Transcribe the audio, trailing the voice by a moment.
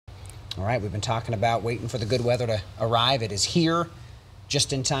All right, we've been talking about waiting for the good weather to arrive. It is here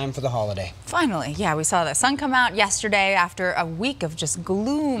just in time for the holiday. Finally, yeah, we saw the sun come out yesterday after a week of just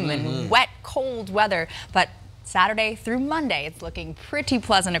gloom and wet, cold weather. But Saturday through Monday, it's looking pretty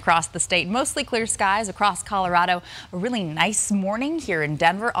pleasant across the state. Mostly clear skies across Colorado. A really nice morning here in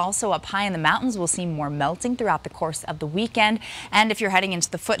Denver. Also up high in the mountains, we'll see more melting throughout the course of the weekend. And if you're heading into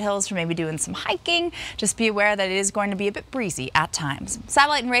the foothills for maybe doing some hiking, just be aware that it is going to be a bit breezy at times.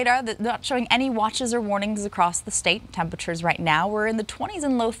 Satellite and radar not showing any watches or warnings across the state. Temperatures right now, we're in the 20s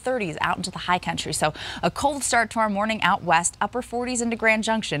and low 30s out into the high country. So a cold start to our morning out west, upper 40s into Grand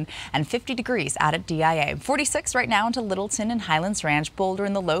Junction, and 50 degrees out at DIA. 46 right now into Littleton and Highlands Ranch. Boulder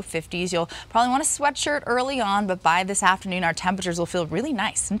in the low 50s. You'll probably want a sweatshirt early on, but by this afternoon our temperatures will feel really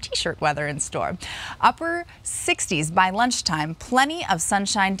nice. Some t-shirt weather in store. Upper 60s by lunchtime. Plenty of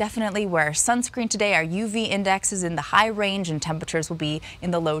sunshine. Definitely wear sunscreen today. Our UV index is in the high range and temperatures will be in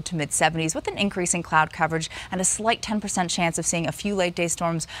the low to mid 70s with an increase in cloud coverage and a slight 10% chance of seeing a few late day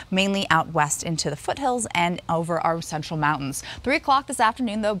storms mainly out west into the foothills and over our central mountains. 3 o'clock this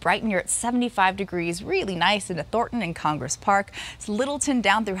afternoon though, Brighton, you're at 75 degrees. Really nice into Thornton and Congress Park. It's Littleton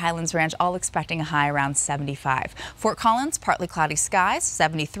down through Highlands Ranch, all expecting a high around 75. Fort Collins, partly cloudy skies,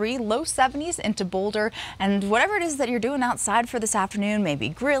 73, low 70s into Boulder. And whatever it is that you're doing outside for this afternoon, maybe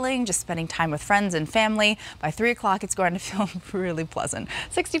grilling, just spending time with friends and family, by 3 o'clock it's going to feel really pleasant.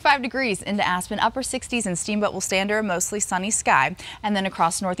 65 degrees into Aspen, upper 60s, and Steamboat will stay under a mostly sunny sky. And then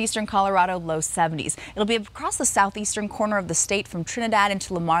across northeastern Colorado, low 70s. It'll be across the southeastern corner of the state from Trinidad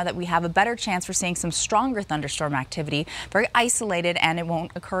into Lamar that we have a better chance for seeing some stronger thunderstorm activity. Very isolated, and it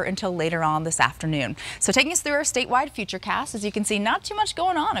won't occur until later on this afternoon. So taking us through our statewide futurecast, as you can see, not too much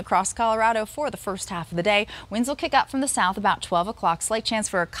going on across Colorado for the first half of the day. Winds will kick up from the south about 12 o'clock. Slight chance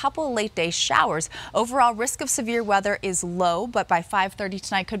for a couple of late day showers. Overall risk of severe weather is low, but by 5:30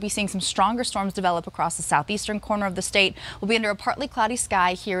 tonight could be seeing some stronger storms develop across the southeastern corner of the state. We'll be under a partly cloudy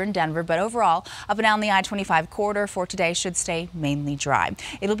sky here in Denver, but overall up and down the I-25 corridor for today should stay mainly dry.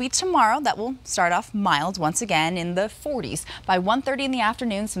 It'll be tomorrow that will start off mild once again in the 40s. By 1:30 in the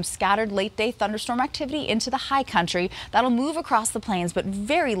afternoon, some scattered late day thunderstorm activity into the high country. That'll move across the plains, but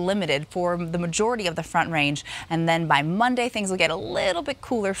very limited for the majority of the front range. And then by Monday, things will get a little bit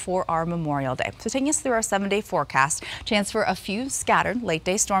cooler for our Memorial Day. So taking us through our 7-day forecast, chance for a few scattered late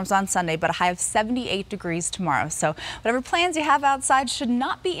day storms on Sunday, but a high of 78 degrees tomorrow. So whatever plans you have outside should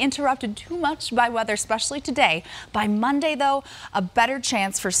not be interrupted too much by weather, especially today. By Monday, though, a better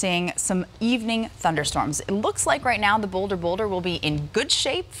chance for seeing some evening thunderstorms. It looks like right now the Boulder will be in good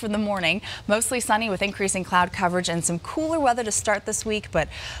shape for the morning. Mostly sunny with increasing cloud coverage and some cooler weather to start this week, but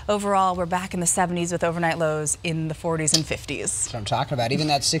overall we're back in the 70s with overnight lows in the 40s and 50s. That's what I'm talking about. Even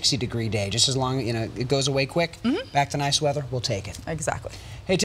that 60-degree day, just as long as it goes away quick, back to nice weather, we'll take it. Exactly. Hey,